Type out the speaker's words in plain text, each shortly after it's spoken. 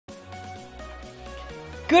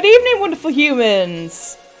Good evening, wonderful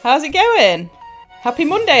humans. How's it going? Happy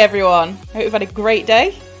Monday, everyone. I hope you've had a great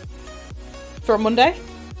day for a Monday.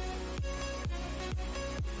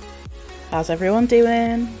 How's everyone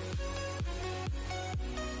doing?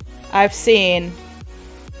 I've seen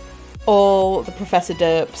all the Professor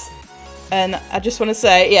Derps, and I just want to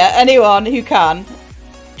say, yeah, anyone who can,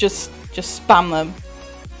 just spam them.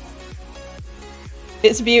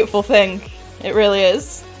 It's a beautiful thing. It really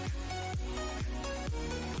is.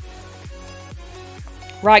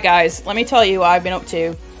 Right, guys, let me tell you what I've been up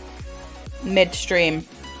to mid-stream,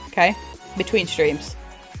 okay? Between streams.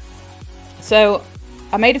 So,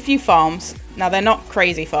 I made a few farms. Now, they're not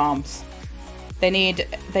crazy farms. They need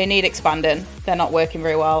expanding. They're not working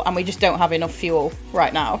very well, and we just don't have enough fuel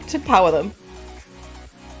right now to power them.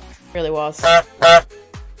 Really was.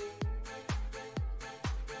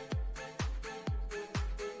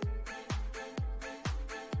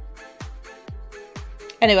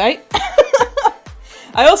 Anyway,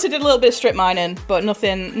 I also did a little bit of strip mining, but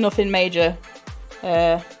nothing major.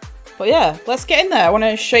 But yeah, let's get in there. I want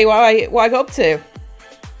to show you what I got up to.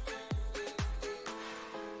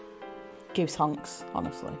 Goose honks,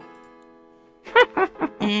 honestly.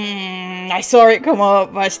 I saw it come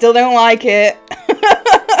up, but I still don't like it.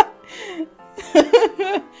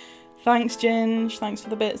 Thanks, Ginge. Thanks for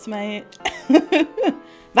the bits, mate.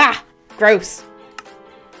 Ah, gross.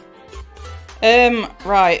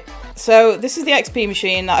 Right. So this is the XP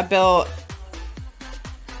machine that I built.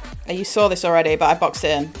 You saw this already, but I boxed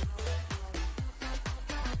it in.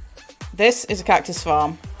 This is a cactus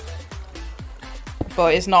farm,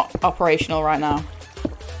 but it's not operational right now.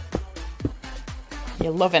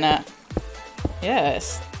 You're loving it. Yeah,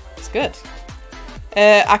 it's good.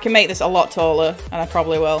 I can make this a lot taller, and I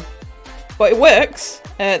probably will. But it works.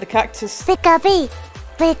 The cactus... Pikachu!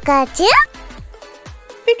 Pikachu!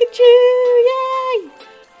 Pikachu! Yay!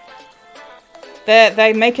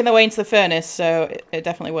 They're making their way into the furnace, so it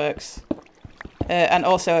definitely works. And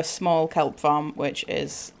also a small kelp farm, which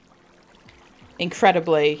is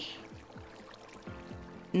incredibly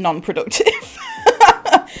non-productive.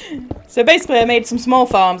 So basically I made some small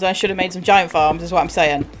farms and I should have made some giant farms, is what I'm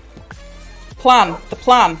saying. Plan. The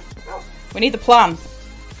plan. We need the plan.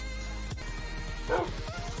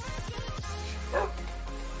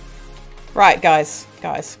 Right, guys.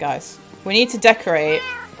 We need to decorate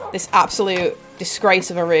this absolute disgrace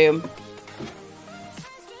of a room.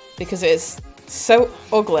 Because it's so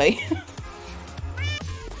ugly.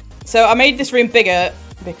 So I made this room bigger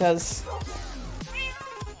because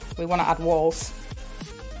we want to add walls.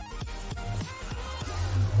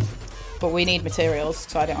 But we need materials,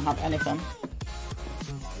 so I don't have anything.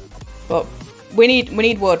 But we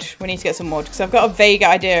need wood. We need to get some wood because I've got a vague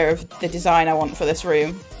idea of the design I want for this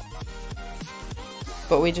room.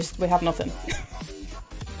 But we have nothing.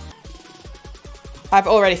 I've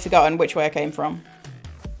already forgotten which way I came from.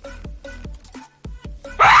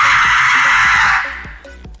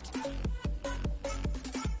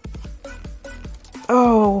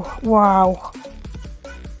 Oh, wow.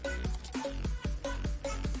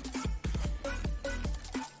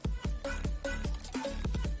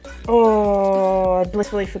 Oh, I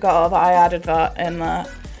blissfully forgot that I added that in there.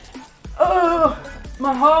 Oh,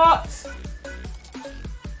 my heart.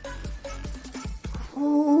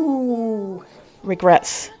 Ooh.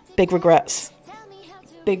 Regrets. Big regrets.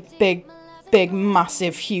 Big,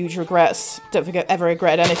 massive, huge regrets. Don't think I've ever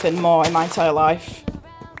regretted anything more in my entire life.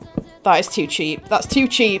 That is too cheap. That's too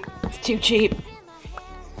cheap. It's too cheap.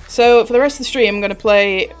 So, for the rest of the stream, I'm going to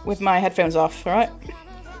play with my headphones off, alright?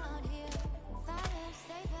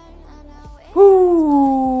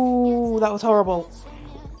 Ooh, that was horrible.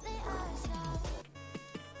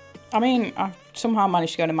 I mean, I somehow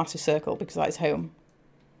managed to go in a massive circle because that is home.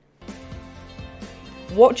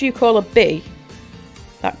 What do you call a bee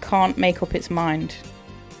that can't make up its mind?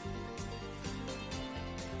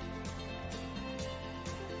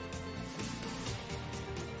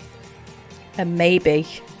 A maybe.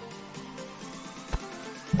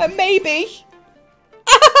 A maybe!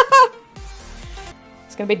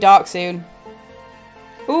 It's gonna be dark soon.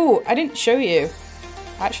 Ooh, I didn't show you.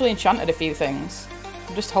 I actually enchanted a few things.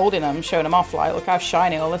 I'm just holding them, showing them off, like, look how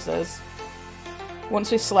shiny all this is.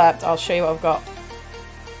 Once we've slept, I'll show you what I've got.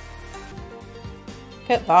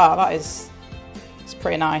 Look at that, it's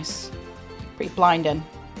pretty nice. Pretty blinding.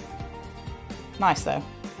 Nice, though.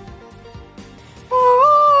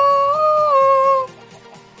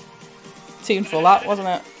 Tuneful, that, wasn't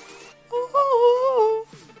it?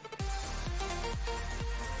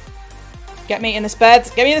 Get me in this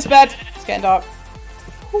bed. Get me in this bed. It's getting dark.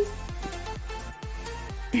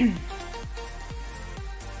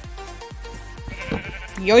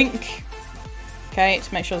 Yoink. Okay,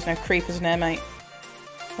 let's make sure there's no creepers near, mate.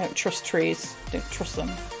 Don't trust trees. Don't trust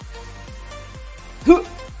them. We're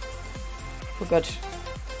good.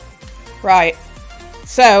 Right.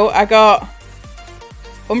 So, I got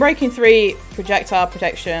Unbreaking 3, Projectile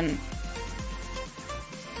Protection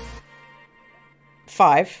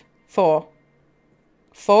 5. 4.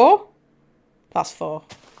 4? That's 4.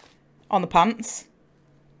 On the pants.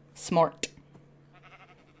 Smart.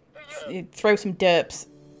 Throw some derps.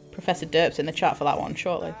 Professor Derps in the chat for that one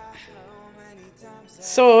shortly.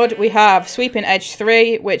 Sword, we have Sweeping Edge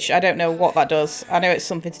 3, which I don't know what that does. I know it's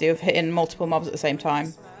something to do with hitting multiple mobs at the same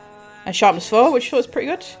time. And Sharpness 4, which I thought was pretty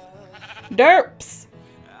good. Derps!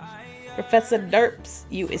 Professor Derps,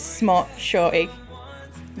 you is smart, shorty.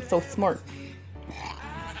 I'm so smart.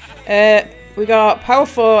 We got Power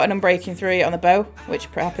 4 and Unbreaking 3 on the bow, which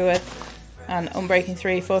I'm pretty happy with. And Unbreaking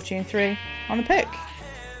 3, Fortune 3 on the pick.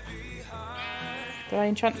 Did I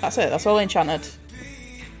enchant? That's it, that's all enchanted.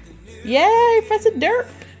 Yay, Professor Derp!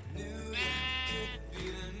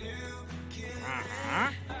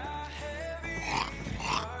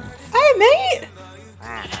 Hey, mate!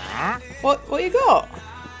 What you got?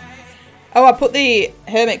 Oh, I put the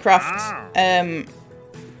Hermitcraft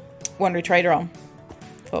Wandering Trader on.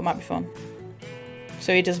 Thought it might be fun.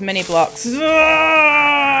 So he does mini blocks.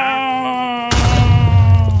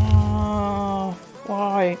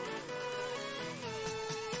 Why?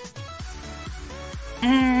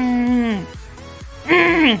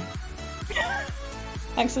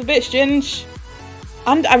 Thanks for the bitch, Ginge.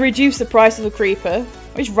 And I reduced the price of the creeper.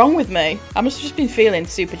 What is wrong with me? I must have just been feeling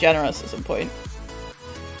super generous at some point.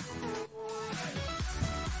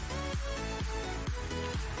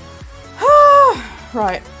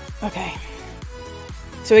 Right, okay.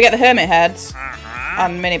 So we get the hermit heads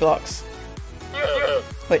and mini blocks.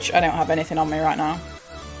 Which I don't have anything on me right now.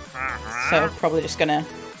 So probably just gonna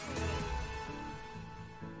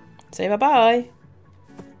say bye-bye.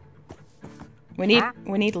 We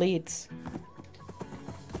need leads.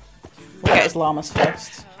 We'll get his llamas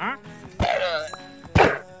first.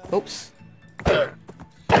 Oops.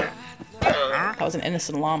 That was an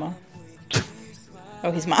innocent llama.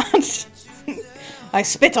 Oh, he's mad. I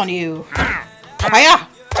spit on you. Hiya!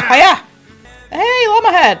 Hiya! Hey,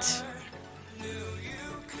 llama head!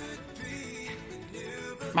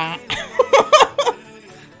 Ma.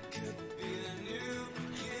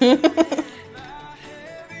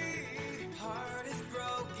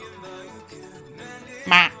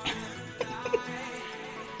 Ma.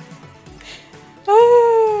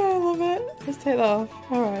 Oh, I love it. Let's take that off.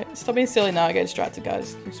 Alright, stop being silly now. I get distracted,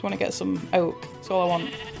 guys. I just want to get some oak. That's all I want.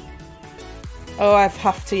 Oh, I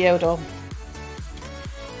have to yodel.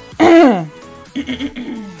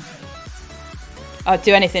 I'd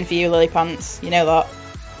do anything for you, Lily Pants. You know that.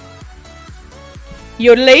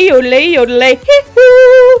 Yodelay, yodelay, yodelay,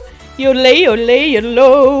 hee-hoo! Yodelay, yodelay,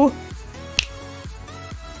 yodelo.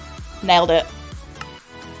 Nailed it.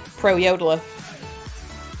 Pro yodeler.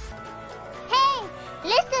 Hey,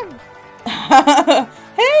 listen!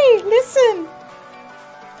 Hey, listen!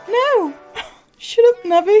 No! Shut up,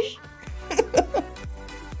 Navi.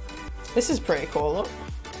 This is pretty cool, look.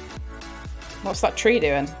 What's that tree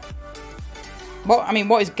doing?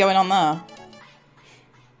 What is going on there?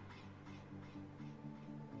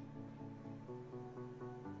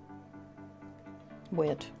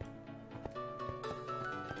 Weird.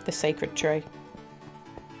 The sacred tree.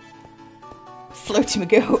 Floaty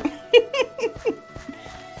McGoat.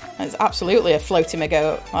 That's absolutely a floaty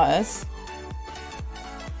McGoat, that is.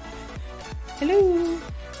 Hello.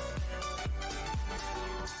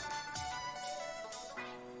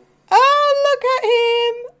 Oh, look at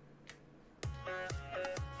him.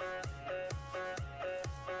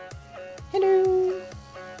 Hello.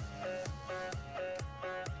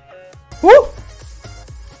 Woo!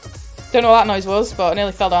 Don't know what that noise was, but I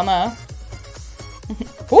nearly fell down there.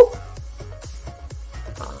 Woo!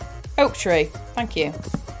 Oak tree. Thank you.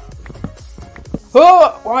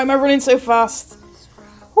 Oh! Why am I running so fast?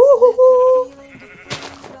 Woo-hoo-hoo!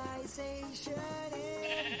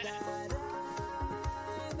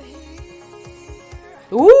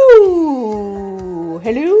 Ooh!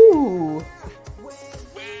 Hello!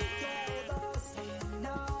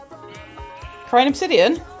 Crying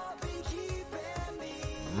obsidian?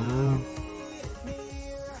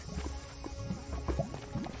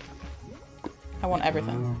 I want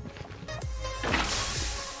everything.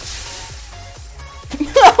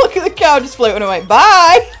 Look at the cow just floating away.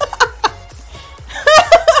 Bye!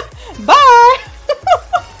 Bye!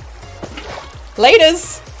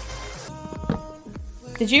 Laters!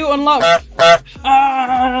 Did you unlock?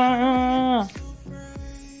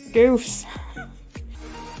 Goose.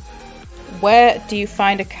 Where do you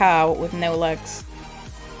find a cow with no legs?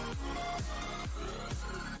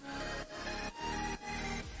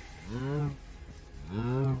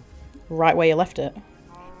 Right where you left it.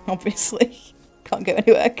 Obviously. Can't go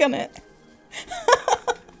anywhere, can it?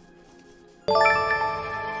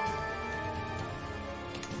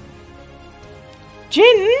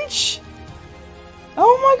 Ginge!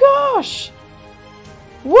 Oh my gosh!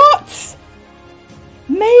 What?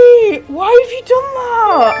 Mate, why have you done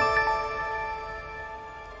that?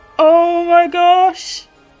 Oh my gosh.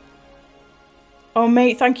 Oh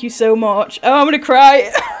mate, thank you so much. Oh, I'm gonna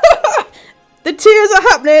cry. The tears are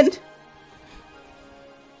happening.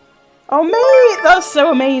 Oh mate, that's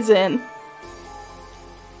so amazing.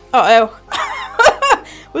 Uh-oh.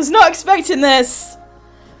 Was not expecting this.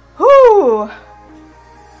 Whew.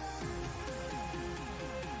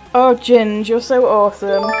 Oh, Ginge, you're so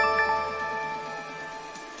awesome.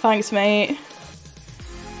 Thanks, mate.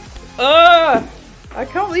 I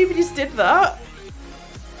can't believe you just did that.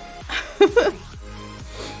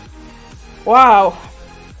 Wow.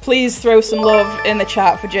 Please throw some love in the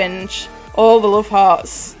chat for Ginge. All the love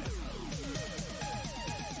hearts.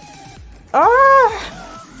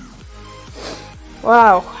 Ah!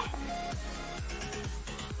 Wow.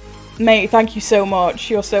 Mate, thank you so much.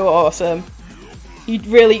 You're so awesome. You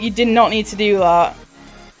did not need to do that.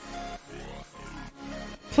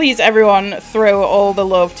 Please, everyone, throw all the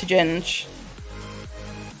love to Ginge.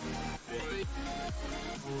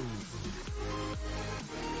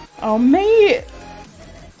 Oh, mate.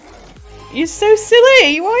 You're so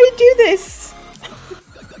silly. Why do you do this?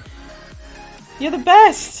 You're the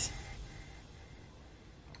best.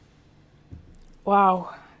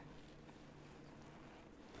 Wow.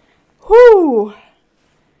 Whoo.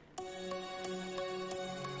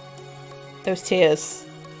 Those tears.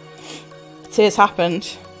 Tears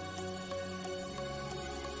happened.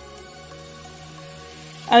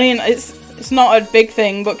 I mean, it's not a big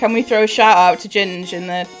thing, but can we throw a shout out to Ginge in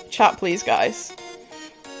the chat, please, guys?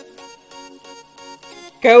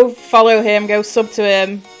 Go follow him, go sub to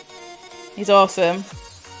him. He's awesome.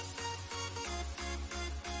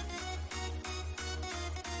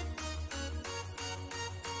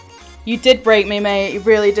 You did break me, mate. You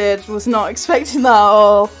really did. Was not expecting that at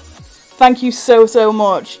all. Thank you so, so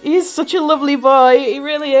much. He's such a lovely boy. He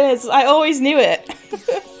really is. I always knew it.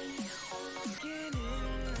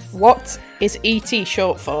 What is ET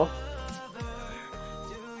short for?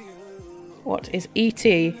 What is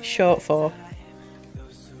ET short for?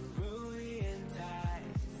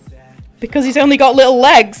 Because he's only got little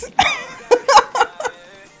legs.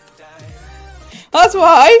 That's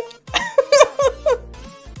why.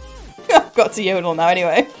 I've got to yodel now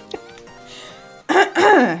anyway.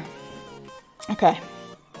 Okay.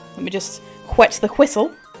 Let me just whet the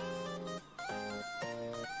whistle.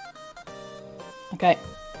 Okay.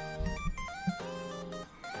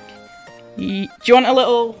 Do you want a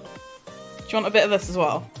little... Do you want a bit of this as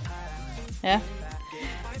well? Yeah?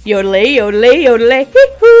 Yodelay, yodelay, yodelay,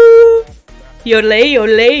 hee-hoo! Yodelay,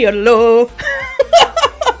 yodelay, yodelo!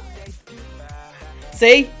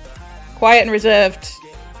 See? Quiet and reserved.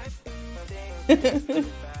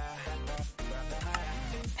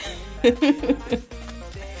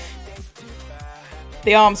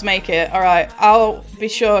 The arms make it. Alright, I'll be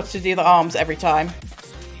sure to do the arms every time.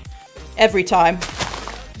 Every time.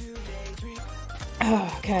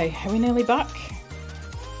 Oh, okay, are we nearly back?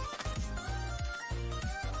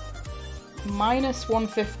 Minus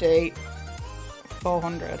 150.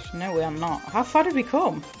 400. No, we are not. How far did we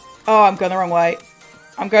come? Oh, I'm going the wrong way.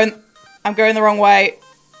 I'm going the wrong way.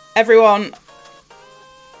 Everyone.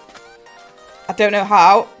 I don't know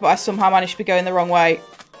how, but I somehow managed to be going the wrong way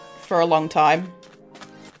for a long time.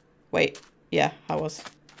 Wait. Yeah, I was.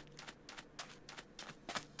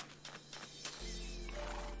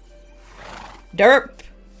 Derp.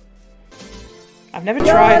 I've never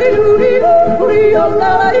tried.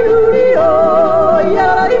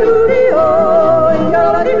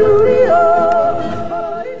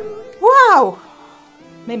 Wow!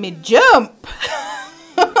 Made me jump!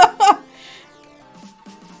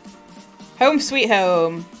 Home sweet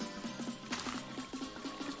home.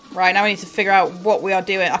 Right, now we need to figure out what we are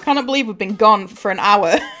doing. I cannot believe we've been gone for an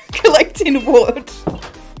hour collecting wood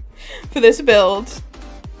for this build.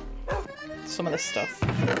 Some of this stuff.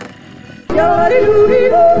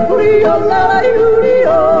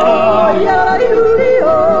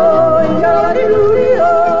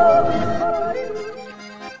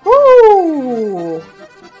 Woo!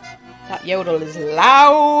 That yodel is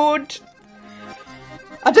loud.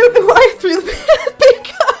 I don't know why I threw the big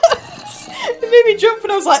cards. It made me jump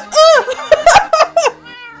and I was like, ugh!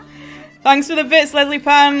 Thanks for the bits, Leslie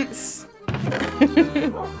Pants.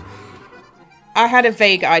 I had a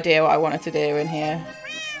vague idea what I wanted to do in here.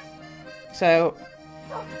 So,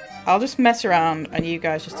 I'll just mess around and you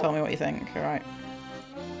guys just tell me what you think, alright?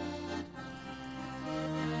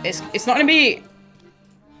 It's not going to be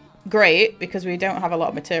great because we don't have a lot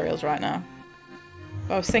of materials right now.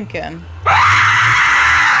 But I was thinking...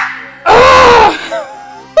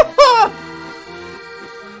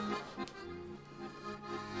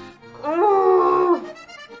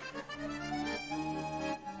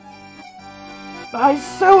 That is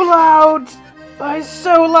so loud! That is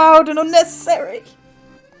so loud and unnecessary!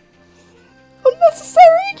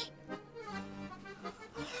 Unnecessary!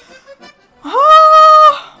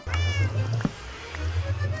 Ah!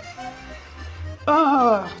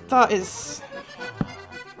 Oh, that is...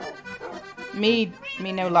 Me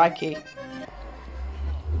no likey.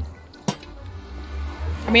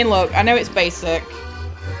 I mean, look, I know it's basic.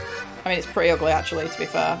 I mean, it's pretty ugly, actually, to be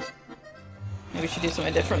fair. Maybe we should do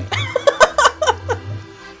something different.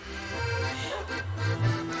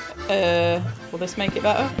 Will this make it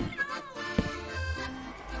better?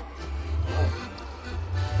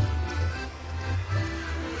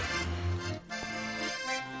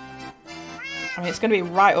 I mean, it's going to be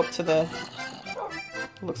right up to the...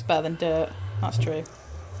 Looks better than dirt. That's true.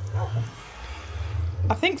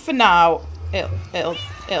 I think for now,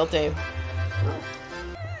 it'll do.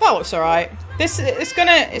 That looks alright. It's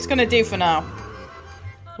gonna do for now.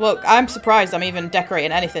 Look, I'm surprised I'm even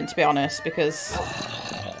decorating anything, to be honest, because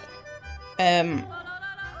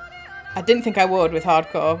I didn't think I would with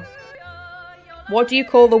hardcore. What do you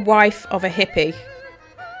call the wife of a hippie?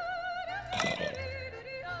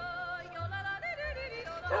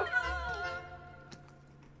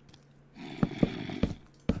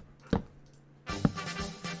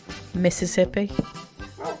 Mississippi.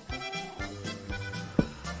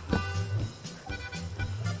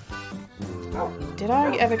 Did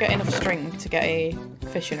I ever get enough string to get a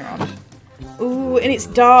fishing rod? Ooh, and it's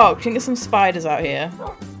dark. I think there's some spiders out here.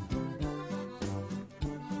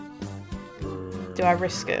 Do I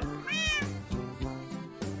risk it?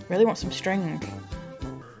 Really want some string.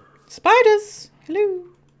 Spiders! Hello!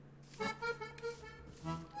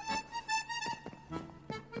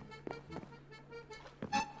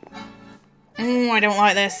 I don't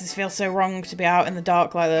like this. This feels so wrong to be out in the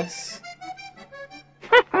dark like this.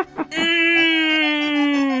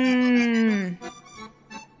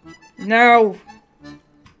 No!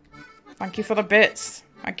 Thank you for the bits.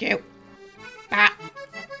 Thank you. Ah.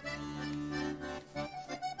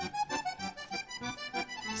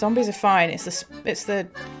 Zombies are fine. It's the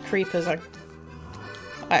creepers. I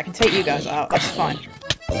can take you guys out. That's fine.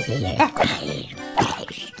 Ah.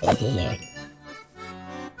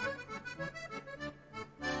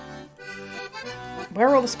 Where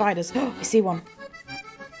are all the spiders? Oh, I see one.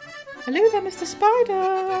 Hello there, Mr.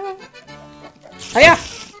 Spider. Hiya!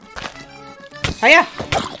 Hiya!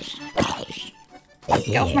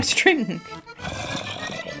 Get off my string.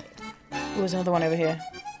 Oh, there's another one over here.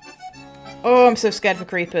 Oh, I'm so scared for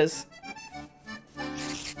creepers.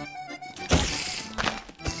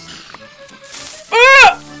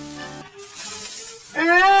 Ah!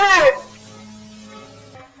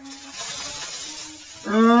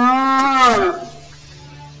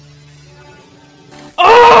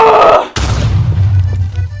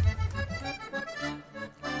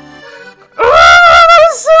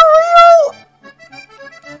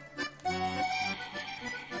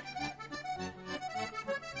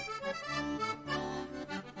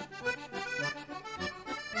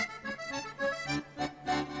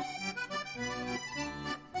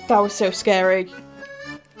 That was so scary.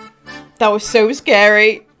 That was so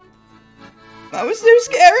scary. That was so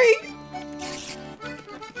scary.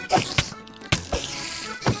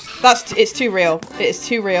 It's too real. It is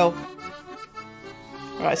too real.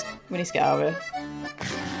 Right, we need to get out of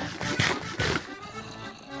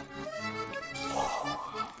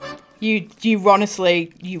here. You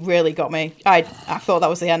honestly, you really got me. I thought that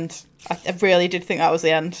was the end. I really did think that was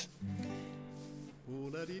the end.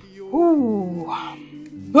 Ooh.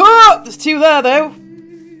 Oh, there's two there though.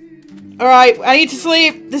 Alright, I need to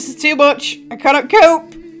sleep. This is too much. I cannot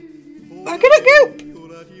cope. I cannot cope.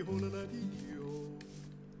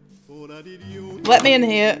 Let me in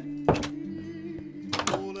here.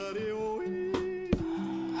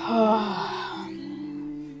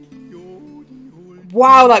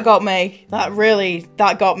 Wow, that got me. That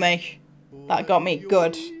got me. That got me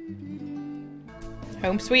good.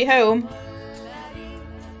 Home sweet home.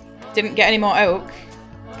 Didn't get any more oak,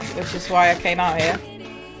 which is why I came out here.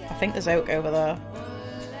 I think there's oak over there.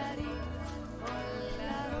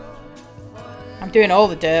 I'm doing all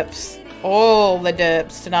the derps. All the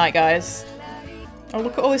derps tonight, guys. Oh,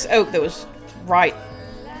 look at all this oak that was right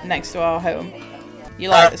next to our home. You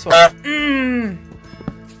like this one? Mmm.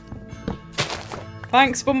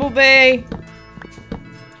 Thanks, Bumblebee.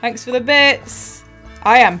 Thanks for the bits.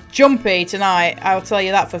 I am jumpy tonight. I will tell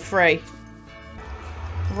you that for free.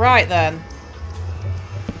 Right then.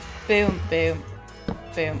 Boom, boom,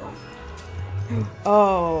 boom.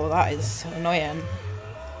 Oh, that is annoying.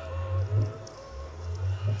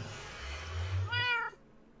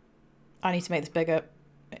 I need to make this bigger.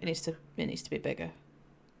 It needs to be bigger.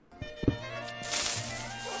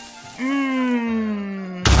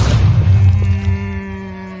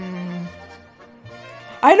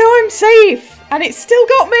 I know I'm safe, and it still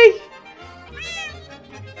got me.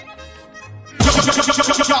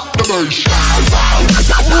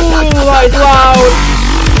 Ooh, that is loud.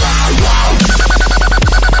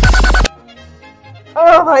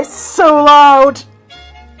 Oh, that is so loud.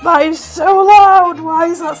 That is so loud. Why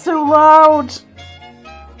is that so loud?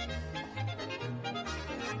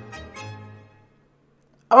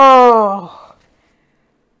 Oh.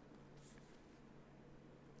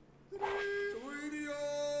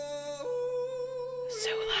 So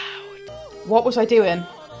loud. What was I doing?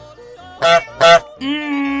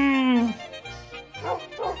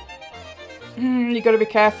 You gotta be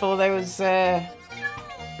careful. There was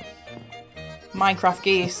Minecraft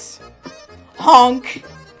geese. Honk.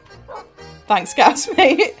 Thanks, gas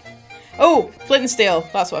mate. Oh, flint and steel.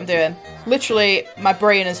 That's what I'm doing. Literally, my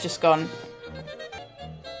brain has just gone.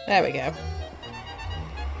 There we go.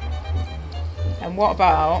 And what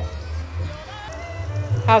about...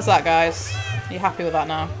 How's that, guys? Are you happy with that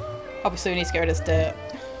now? Obviously, we need to get rid of this dirt.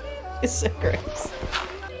 It's so gross.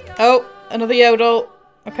 Oh, another yodel.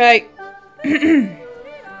 Okay. You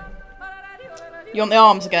want the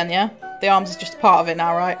arms again, yeah? The arms is just part of it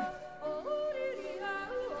now, right?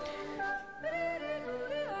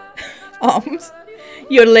 Arms.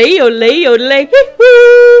 Yodel, yodel, yodel,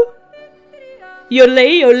 hee-hoo. Yodel,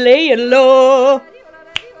 yodel, yodel.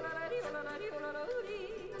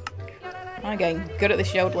 I'm getting good at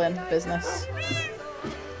this yodeling business.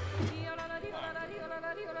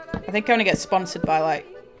 I think I only get sponsored by like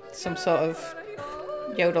some sort of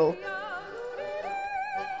yodel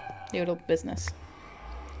business.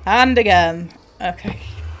 And again. Okay.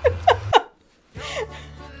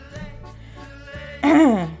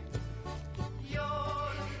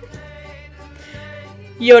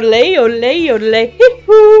 Yodel, yodel, yodel,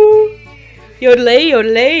 hee-hoo. Yodel,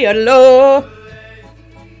 yodel, yodel.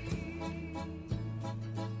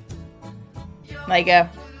 There you go.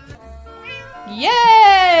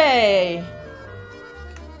 Yay!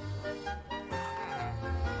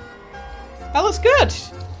 That looks good.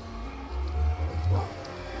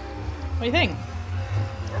 What do you think?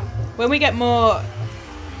 When we get more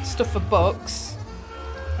stuff for books,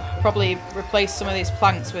 probably replace some of these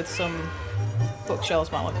planks with some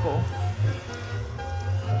bookshelves. Might look cool.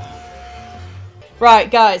 Right,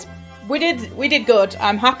 guys, we did good.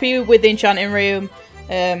 I'm happy with the enchanting room.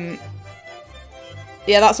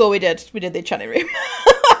 Yeah, that's all we did. We did the enchanting room.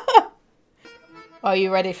 Are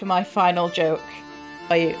you ready for my final joke?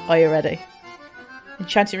 Are you ready?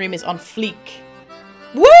 Enchanting room is on fleek.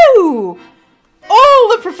 Woo! All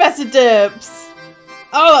the Professor Derps!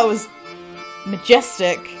 Oh, that was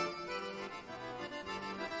majestic.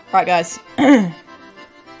 Right, guys.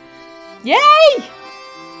 Yay!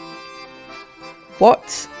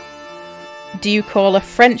 What do you call a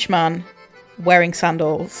Frenchman wearing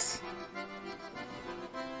sandals?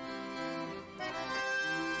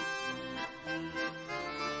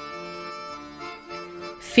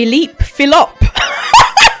 Philippe Philop.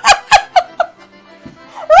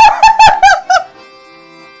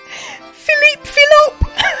 Philippe Philop.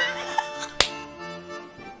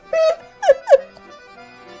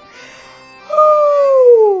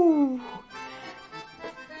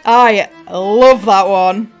 I love that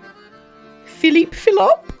one. Philippe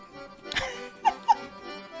Philop.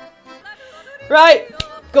 Right,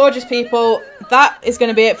 gorgeous people. That is going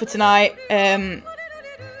to be it for tonight.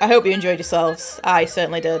 I hope you enjoyed yourselves. I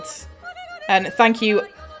certainly did. And thank you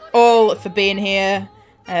all for being here,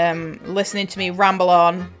 listening to me ramble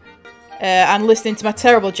on, and listening to my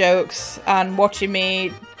terrible jokes, and watching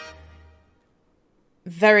me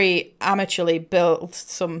very amateurly build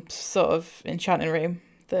some sort of enchanting room.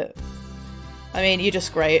 That, I mean, you're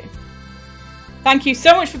just great. Thank you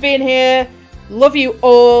so much for being here. Love you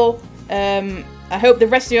all. I hope the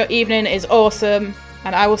rest of your evening is awesome,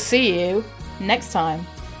 and I will see you next time.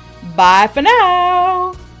 Bye for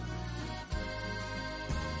now!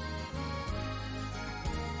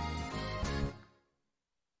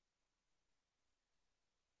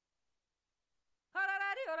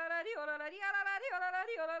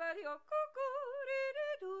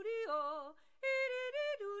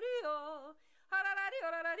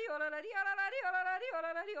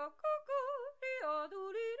 Cuckoo,